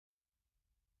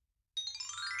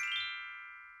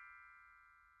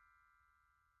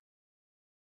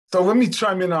So let me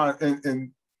chime in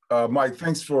on, Mike,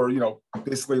 thanks for,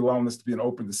 basically allowing this to be an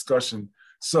open discussion.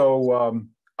 So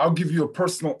I'll give you a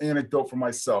personal anecdote for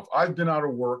myself. I've been out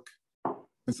of work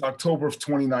since October of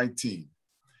 2019.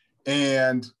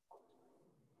 And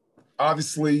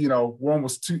obviously,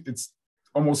 it's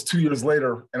almost 2 years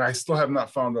later, and I still have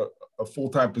not found a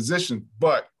full-time position.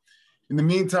 But in the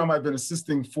meantime, I've been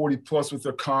assisting 40 Plus with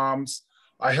their comms.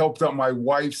 I helped out my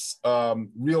wife's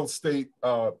real estate,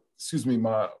 my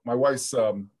wife's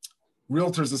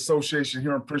Realtors Association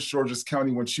here in Prince George's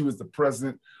County when she was the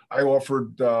president. I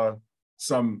offered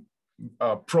some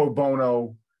pro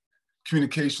bono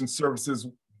communication services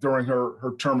during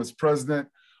her term as president.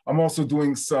 I'm also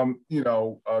doing some,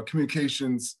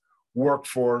 communications work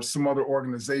for some other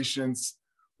organizations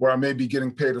where I may be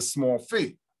getting paid a small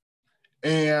fee.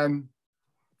 And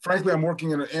frankly, I'm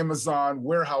working in an Amazon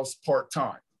warehouse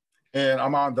part-time, and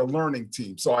I'm on the learning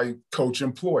team. So I coach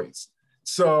employees.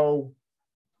 So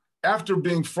after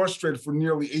being frustrated for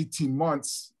nearly 18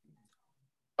 months,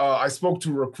 I spoke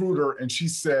to a recruiter and she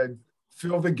said,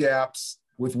 fill the gaps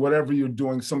with whatever you're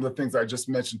doing, some of the things I just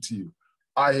mentioned to you.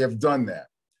 I have done that.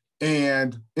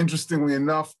 And interestingly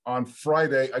enough, on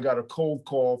Friday, I got a cold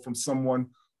call from someone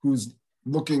who's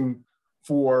looking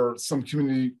for some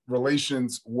community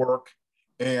relations work,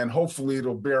 and hopefully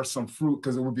it'll bear some fruit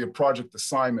because it would be a project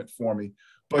assignment for me.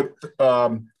 But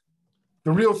the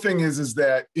real thing is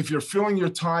that if you're filling your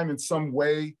time in some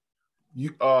way,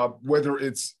 whether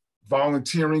it's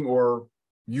volunteering or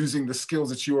using the skills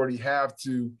that you already have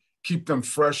to keep them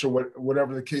fresh or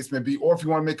whatever the case may be, or if you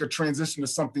want to make a transition to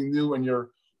something new and you're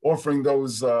offering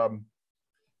those,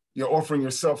 you're offering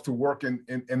yourself to work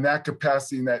in that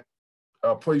capacity, in that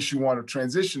place you want to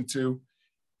transition to,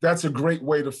 that's a great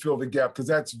way to fill the gap because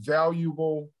that's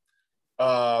valuable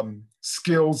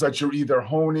skills that you're either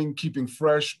honing, keeping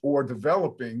fresh, or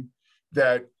developing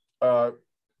that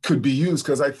could be used.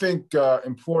 Because I think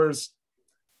employers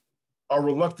are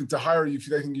reluctant to hire you if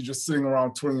they think you're just sitting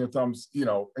around twiddling your thumbs,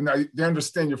 and they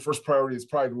understand your first priority is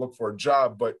probably to look for a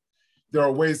job, but there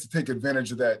are ways to take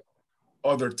advantage of that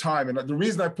other time. And the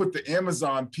reason I put the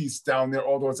Amazon piece down there,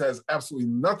 although it has absolutely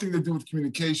nothing to do with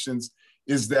communications,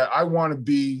 is that I want to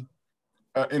be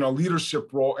in a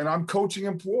leadership role, and I'm coaching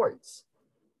employees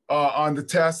on the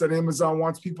tasks that Amazon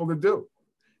wants people to do.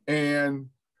 And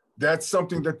that's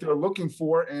something that they're looking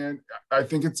for. And I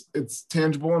think it's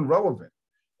tangible and relevant.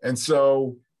 And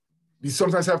so you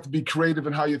sometimes have to be creative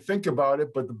in how you think about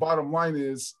it. But the bottom line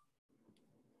is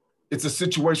it's a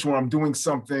situation where I'm doing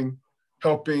something,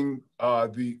 helping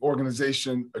the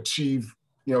organization achieve,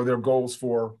 their goals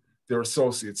for their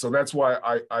associates. So that's why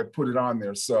I put it on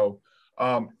there. So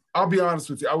I'll be honest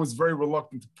with you, I was very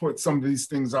reluctant to put some of these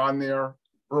things on there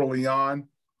early on,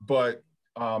 but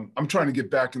I'm trying to get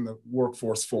back in the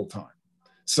workforce full time.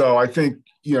 So I think,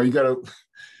 you got to,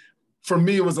 for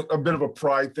me, it was a bit of a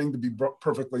pride thing, to be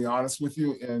perfectly honest with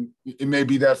you. And it may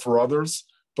be that for others,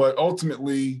 but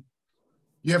ultimately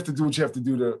you have to do what you have to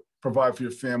do to provide for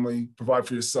your family, provide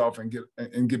for yourself, and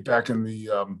get back in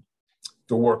the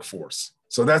workforce.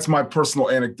 So that's my personal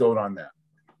anecdote on that.